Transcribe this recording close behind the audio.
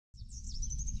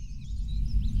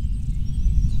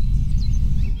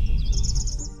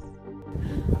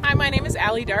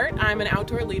Allie Dart. I'm an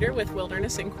outdoor leader with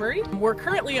Wilderness Inquiry. We're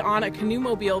currently on a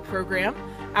Canoemobile program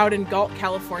out in Galt,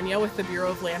 California with the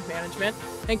Bureau of Land Management.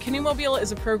 And Canoemobile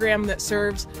is a program that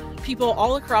serves people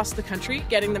all across the country,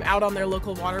 getting them out on their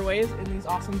local waterways in these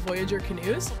awesome Voyageur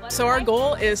canoes. So our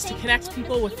goal is to connect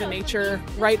people with the nature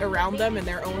right around them in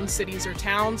their own cities or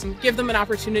towns and give them an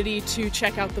opportunity to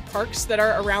check out the parks that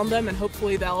are around them, and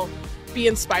hopefully they'll be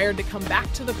inspired to come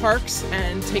back to the parks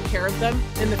and take care of them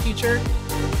in the future.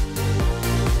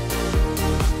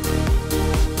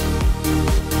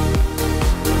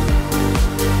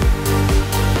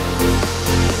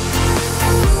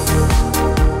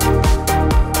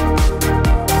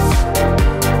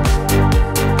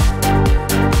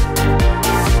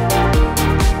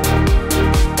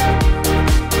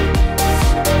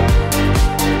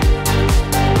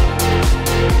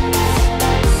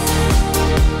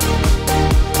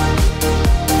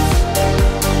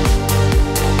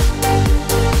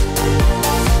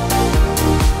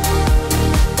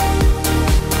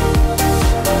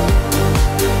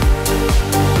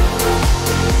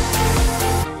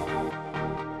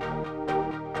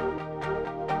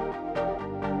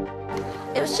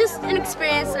 It was just an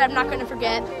experience that I'm not going to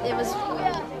forget. It was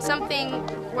something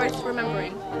worth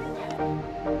remembering.